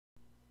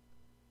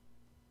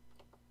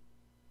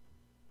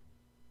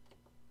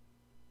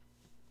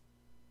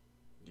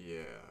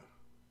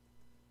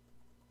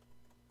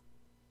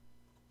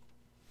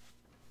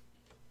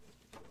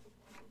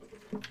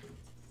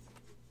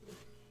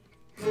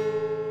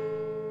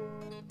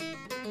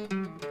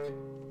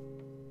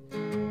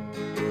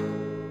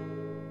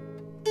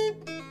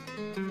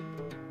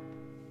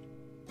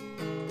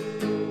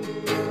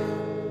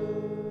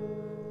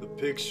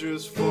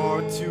picture's far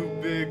too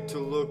big to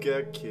look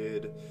at,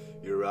 kid.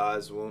 Your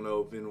eyes won't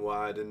open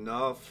wide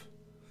enough.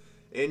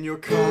 And you're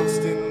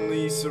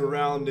constantly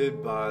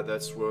surrounded by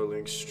that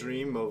swirling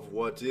stream of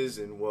what is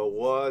and what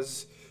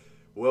was.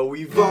 Well,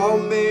 we've all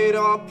made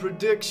our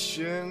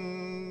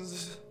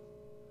predictions,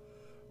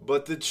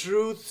 but the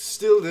truth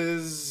still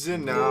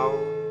isn't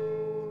out.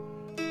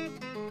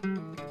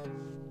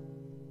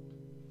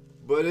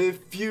 But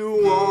if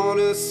you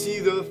wanna see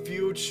the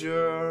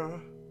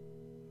future,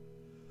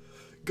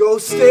 go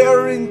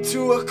stare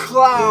into a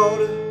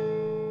cloud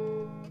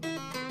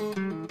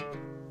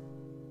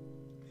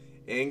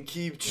and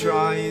keep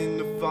trying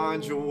to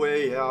find your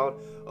way out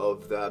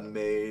of that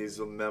maze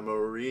of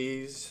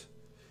memories.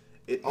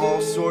 It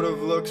all sort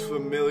of looks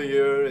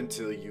familiar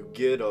until you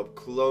get up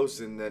close,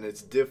 and then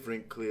it's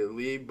different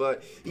clearly.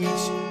 But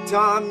each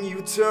time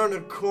you turn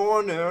a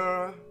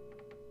corner,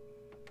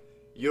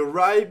 you're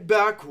right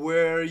back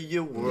where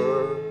you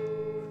were.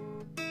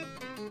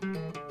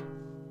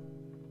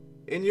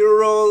 And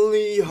your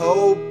only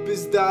hope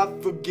is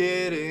that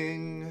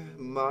forgetting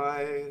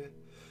might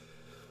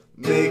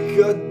make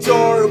a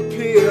door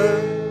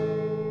appear.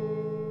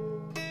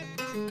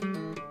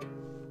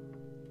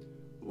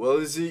 Well,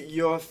 is it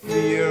your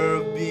fear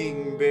of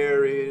being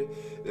buried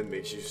that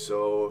makes you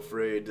so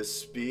afraid to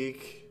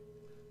speak?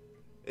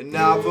 An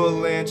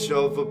avalanche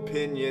of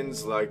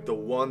opinions like the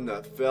one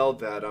that fell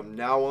that I'm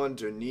now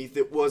underneath.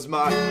 It was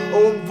my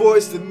own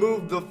voice that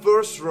moved the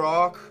first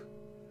rock,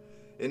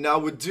 and I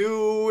would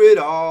do it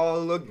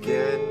all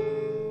again.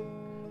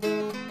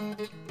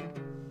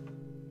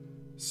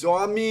 So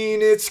I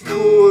mean, it's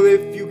cool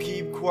if you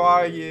keep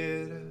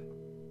quiet,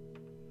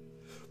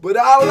 but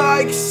I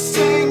like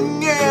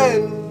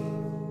singing.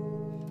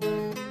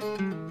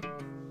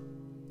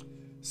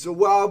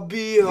 So I'll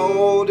be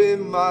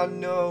holding my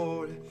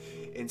note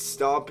and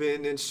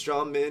stomping and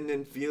strumming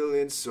and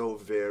feeling so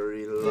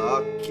very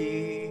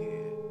lucky.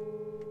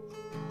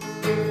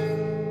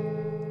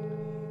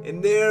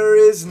 And there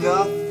is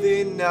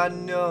nothing I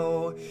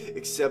know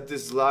except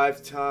this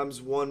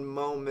lifetime's one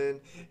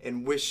moment,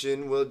 and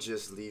wishing will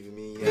just leave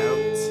me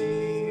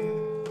empty.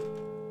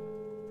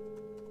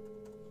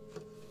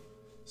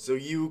 So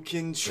you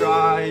can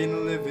try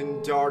and live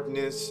in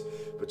darkness,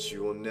 but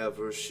you will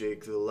never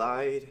shake the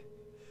light.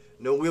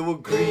 No, it will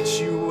greet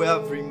you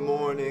every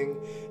morning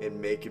and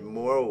make it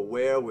more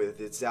aware with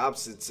its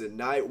absence at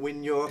night.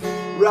 When you're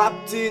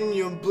wrapped in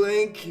your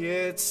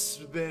blankets,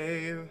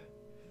 babe,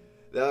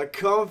 that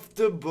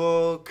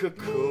comfortable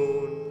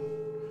cocoon.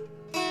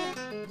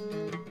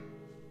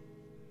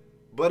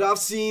 But I've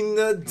seen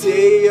the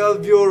day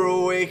of your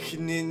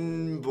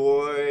awakening,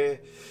 boy,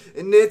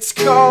 and it's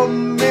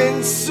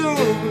coming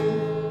soon.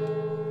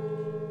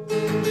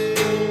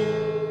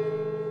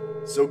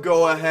 So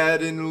go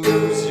ahead and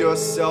lose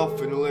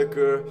yourself in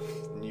liquor,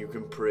 and you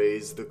can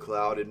praise the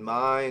clouded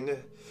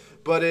mind.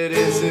 But it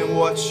isn't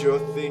what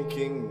you're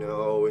thinking,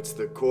 no, it's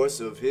the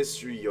course of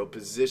history, your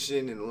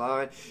position in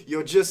line.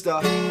 You're just a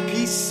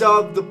piece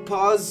of the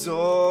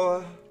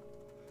puzzle.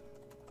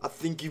 I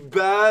think you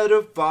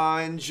better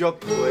find your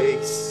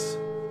place.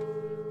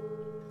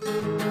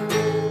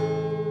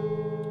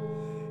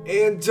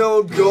 And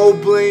don't go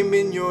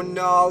blaming your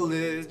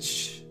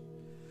knowledge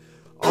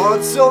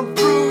on some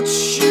fruit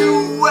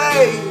you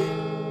ate.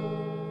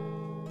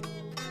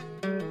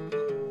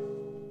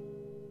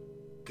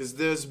 'Cause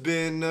there's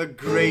been a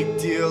great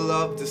deal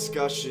of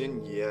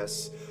discussion,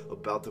 yes,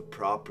 about the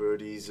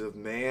properties of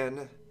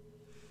man.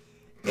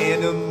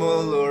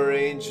 Animal or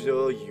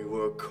angel, you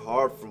were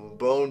carved from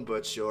bone,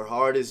 but your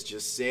heart is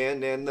just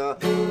sand, and the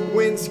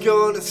wind's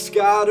gonna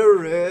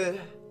scatter it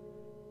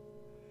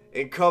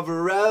and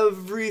cover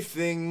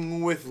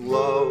everything with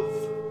love.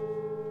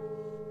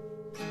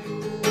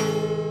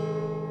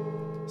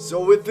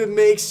 So if it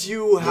makes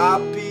you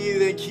happy,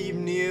 then keep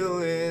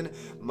kneeling,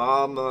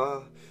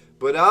 mama.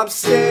 But I'm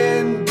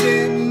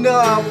standing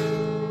up,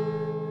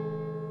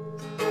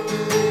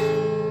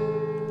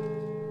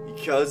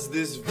 because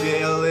this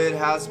veil, it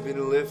has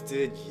been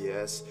lifted.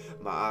 Yes,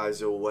 my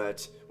eyes are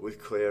wet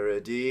with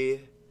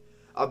clarity.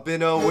 I've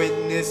been a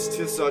witness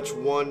to such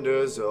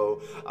wonders,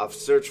 oh, I've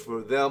searched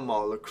for them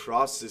all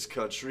across this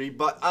country.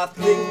 But I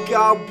think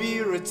I'll be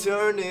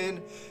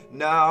returning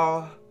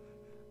now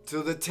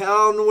to the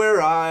town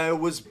where I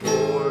was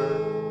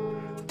born.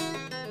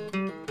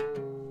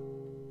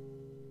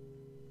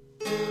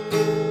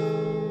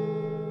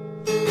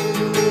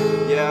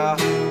 Yeah,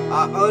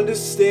 I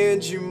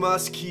understand you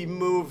must keep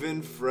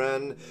moving,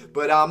 friend,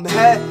 but I'm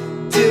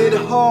headed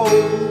home.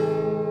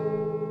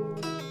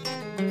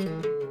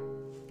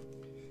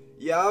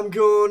 Yeah, I'm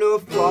gonna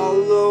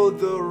follow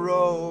the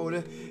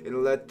road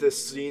and let the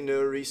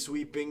scenery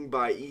sweeping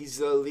by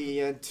easily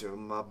enter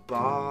my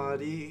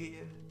body.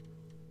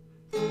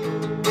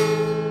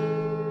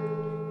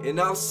 And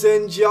I'll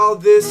send y'all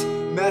this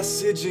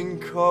message in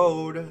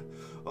code,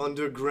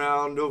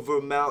 underground, over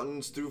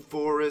mountains, through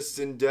forests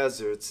and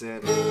deserts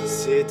and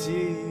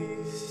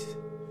cities.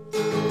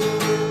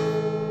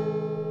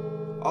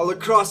 all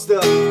across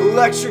the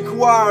electric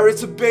wire,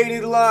 it's a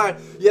baited line.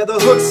 Yeah, the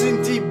hook's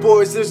in deep,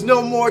 boys, there's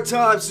no more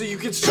time. So you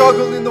can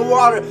struggle in the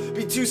water,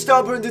 be too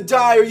stubborn to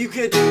die, or you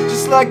could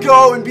just let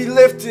go and be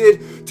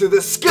lifted to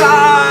the sky.